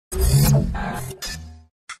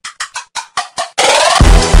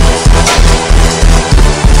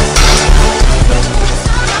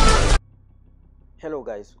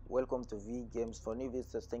guys, welcome to V Games. For new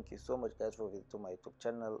visitors, thank you so much guys for visiting to my YouTube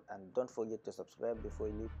channel, and don't forget to subscribe before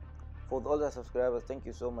you leave. For all the subscribers, thank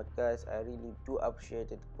you so much guys. I really do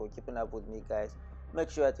appreciate it for keeping up with me guys. Make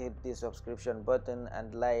sure to hit the subscription button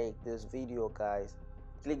and like this video guys.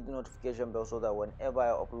 Click the notification bell so that whenever I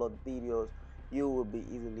upload videos you will be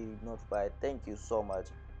easily notified. Thank you so much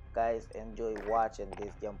guys. Enjoy watching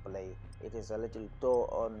this gameplay. It is a little tour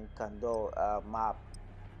on Khandor map,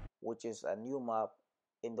 which is a new map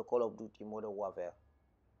in the Call of Duty Modern Warfare.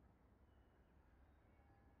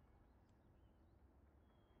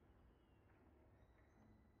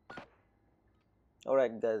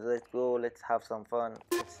 Alright guys, let's go, let's have some fun.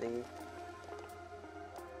 Let's see.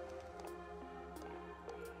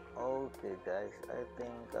 Okay guys, I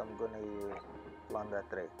think I'm gonna use Plunder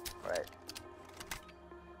 3. Right,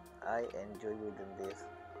 I enjoy using these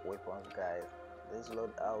weapons guys. This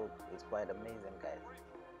loadout is quite amazing guys.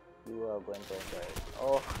 You are going to enjoy it.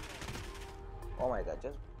 Oh my god,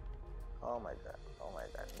 just oh my god,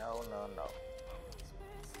 no.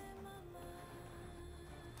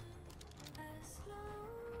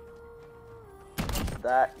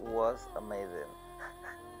 That was amazing.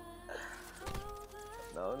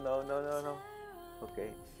 No.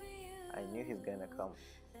 Okay, I knew he's gonna come.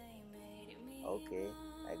 Okay,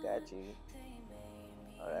 I got you.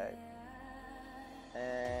 Alright,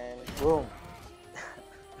 and boom.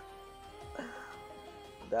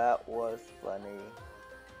 That was funny.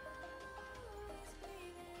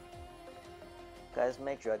 Guys,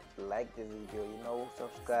 make sure to like this video,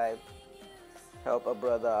 subscribe, help a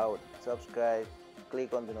brother out, subscribe,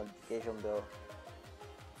 click on the notification bell.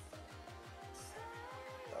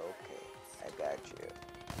 Okay, I got you.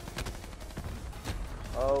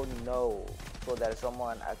 Oh no, so there's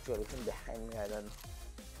someone actually behind me. I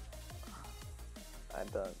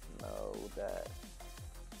don't know that.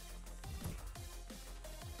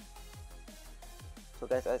 So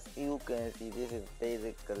guys, as you can see, this is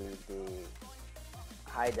basically the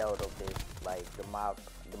hideout of this, like the map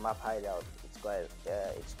hideout.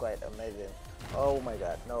 It's quite amazing. Oh my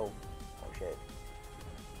god, no. Oh shit.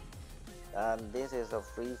 This is a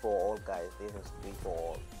free for all guys. This is free for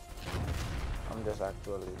all. I'm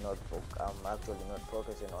actually not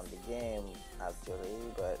focusing on the game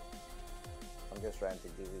actually, but I'm just trying to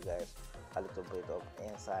give you guys a little bit of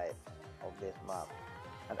insight of this map.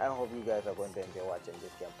 And I hope you guys are going to enjoy watching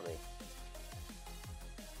this gameplay.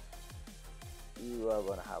 You are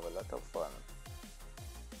gonna have a lot of fun.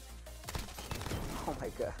 Oh my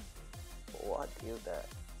god, what is that?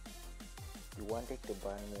 You wanted to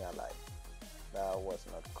burn me alive. That was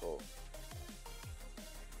not cool.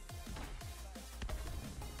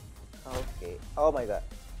 Okay, oh my god,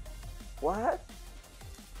 what?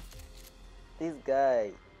 This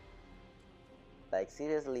guy, like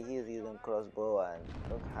seriously, he's using crossbow, and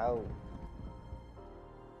look how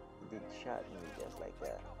he did shot me just like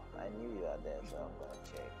that. I knew you are there, so I'm gonna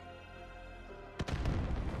check.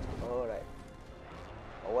 Alright.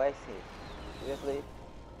 Oh, I see. Seriously?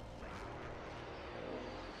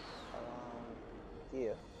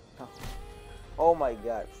 Here. Oh my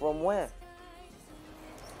god, from where?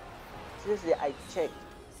 Seriously, I checked.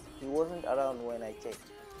 He wasn't around when I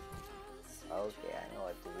checked. Okay, I know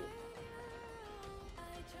what to do.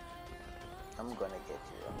 I'm gonna get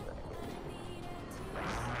you.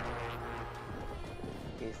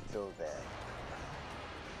 He's still there.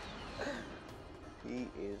 He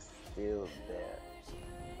is still there.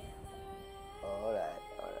 Alright.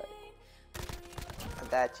 I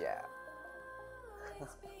gotcha.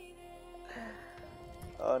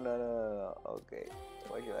 Oh no. Okay,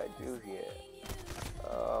 what should I do here?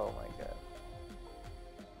 Oh my god.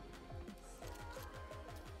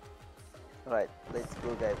 Alright, let's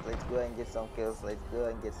go guys. Let's go and get some kills. I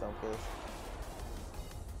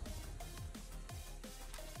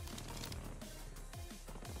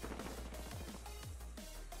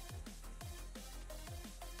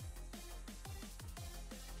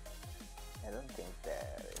don't think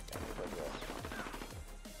there is anybody else.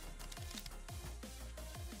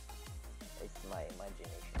 It's my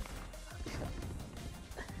imagination.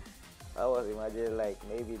 I was imagining like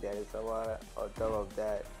maybe there is someone on top of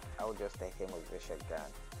that. I'll just take him with the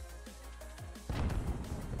shotgun.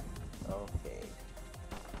 Okay,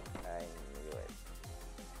 I knew it.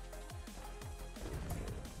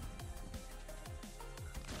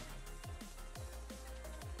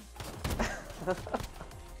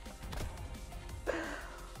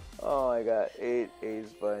 Oh my god, it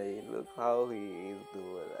is funny. Look how he is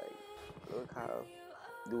doing. Like, look how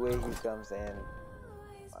the way he comes in.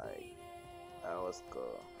 Like, that was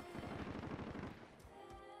cool.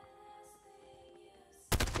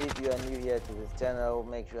 If you are new here to this channel,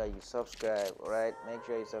 make sure you subscribe. Alright, make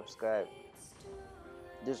sure you subscribe.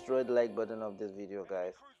 Destroy the like button of this video,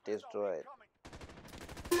 guys. Destroy it.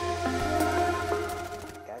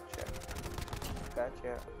 Gotcha.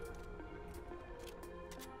 Gotcha.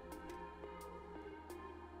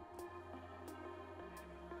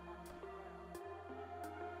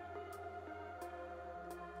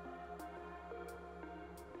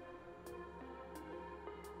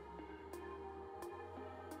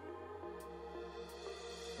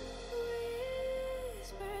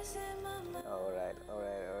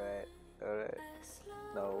 Alright.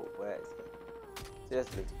 No, where is he?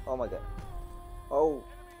 Seriously. Oh my god. Oh,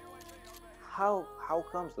 how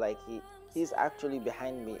comes like he's actually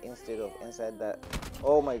behind me instead of inside that?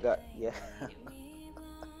 Oh my god. Yeah.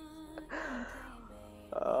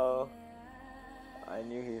 Oh, I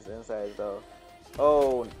knew he's inside though.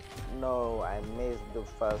 Oh no, I missed the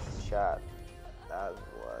first shot. That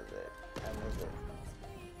was it. I missed it.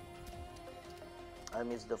 I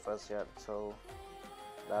missed the first shot, so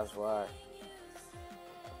that's why.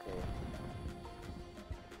 Okay.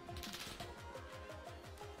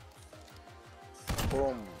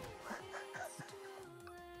 Boom.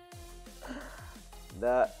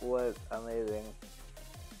 That was amazing.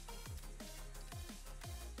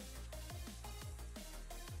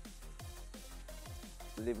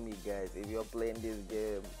 Believe me, guys, if you're playing this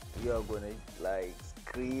game, you are gonna like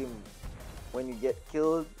scream. When you get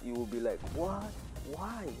killed, you will be like, what?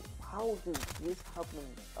 Why? How did this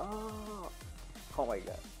happen? Oh my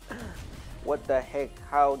god. What the heck?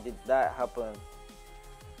 How did that happen?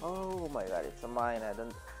 Oh my god, it's a mine.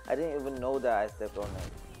 I didn't even know that I stepped on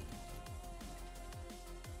it.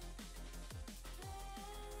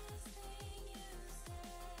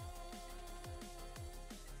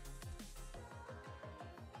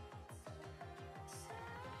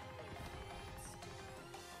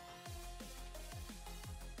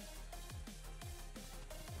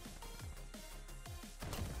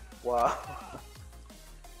 Wow.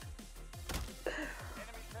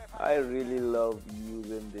 I really love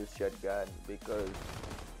using this shotgun because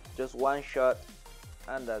just one shot,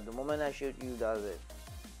 and the moment I shoot you does it.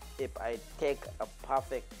 If I take a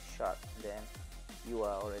perfect shot, then you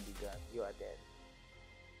are already gone. You are dead.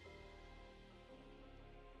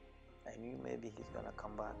 I knew maybe he's gonna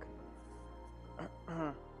come back.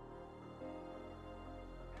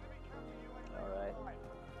 Alright.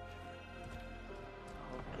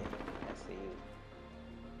 Okay, I see you.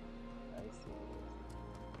 I see you.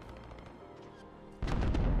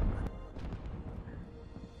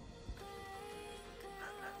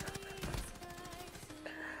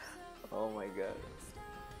 Oh my god.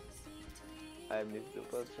 I missed the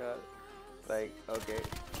first shot. Like, okay,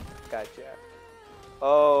 gotcha.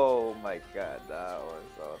 Oh my god, that was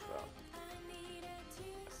awesome.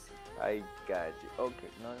 I got you. Okay,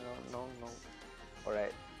 no.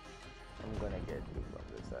 Alright, I'm gonna get you from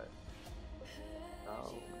this side.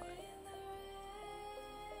 Oh my.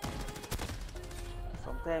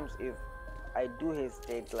 Sometimes if I do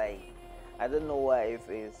hesitate, like, I don't know why, if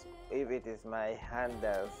it is my hand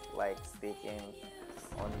that's like speaking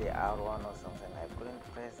on the R1 or something. I couldn't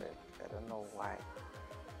press it. I don't know why.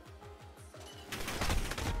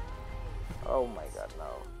 Oh my god,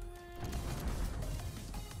 no.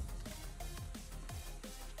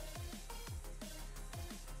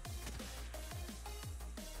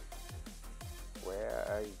 Where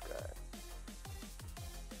are you guys?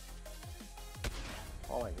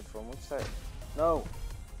 Oh my god, from which side? No!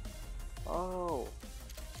 Oh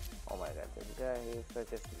my god, this guy is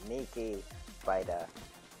such a sneaky spider.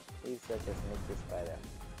 He's such a sneaky spider.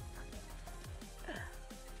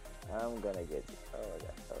 I'm gonna get you. Oh my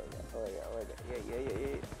god.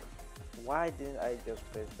 Yeah. Why didn't I just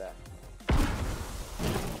press that?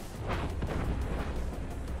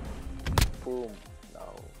 Boom.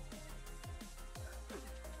 No.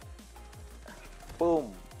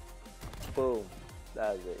 Boom.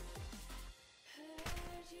 That's it.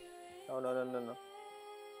 No.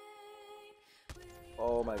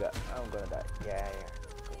 Oh my god, I'm gonna die. Yeah.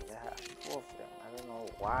 Two of them. I don't know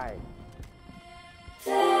why.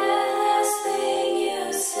 The last thing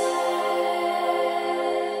you said,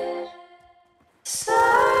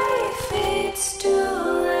 sorry if it's too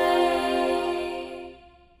late.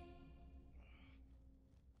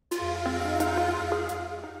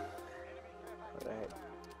 Alright.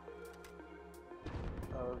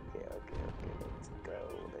 Okay. Let's go.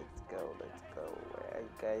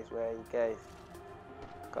 Where are you guys?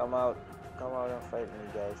 Come out and fight me,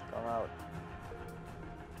 guys. Come out.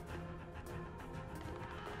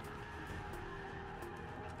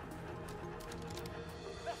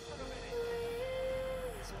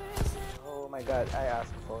 God, I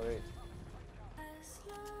asked for it.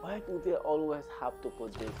 Why do they always have to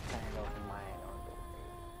put this kind of mine on the way?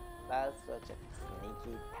 That's such a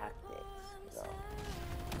sneaky tactics, you know.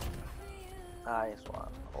 Nice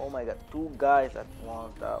one. Oh my god, two guys at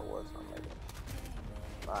once. That was amazing.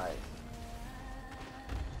 Nice.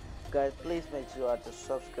 Guys, please make sure to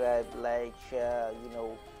subscribe, like, share,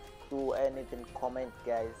 do anything, comment,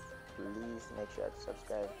 guys. Please make sure to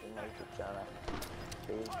subscribe to my YouTube channel.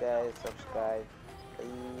 Please, guys, subscribe,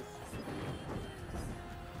 please.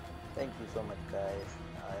 Thank you so much, guys.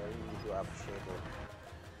 I really do appreciate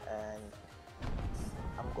it. And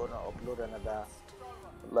I'm gonna upload another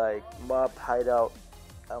map hideout.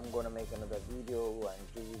 I'm gonna make another video and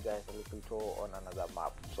give you guys a little tour on another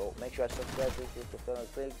map. So make sure to subscribe to this channel,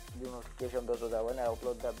 click the notification bell so that when I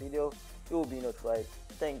upload that video, you will be notified.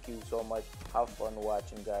 Thank you so much. Have fun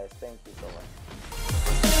watching, guys. Thank you so much.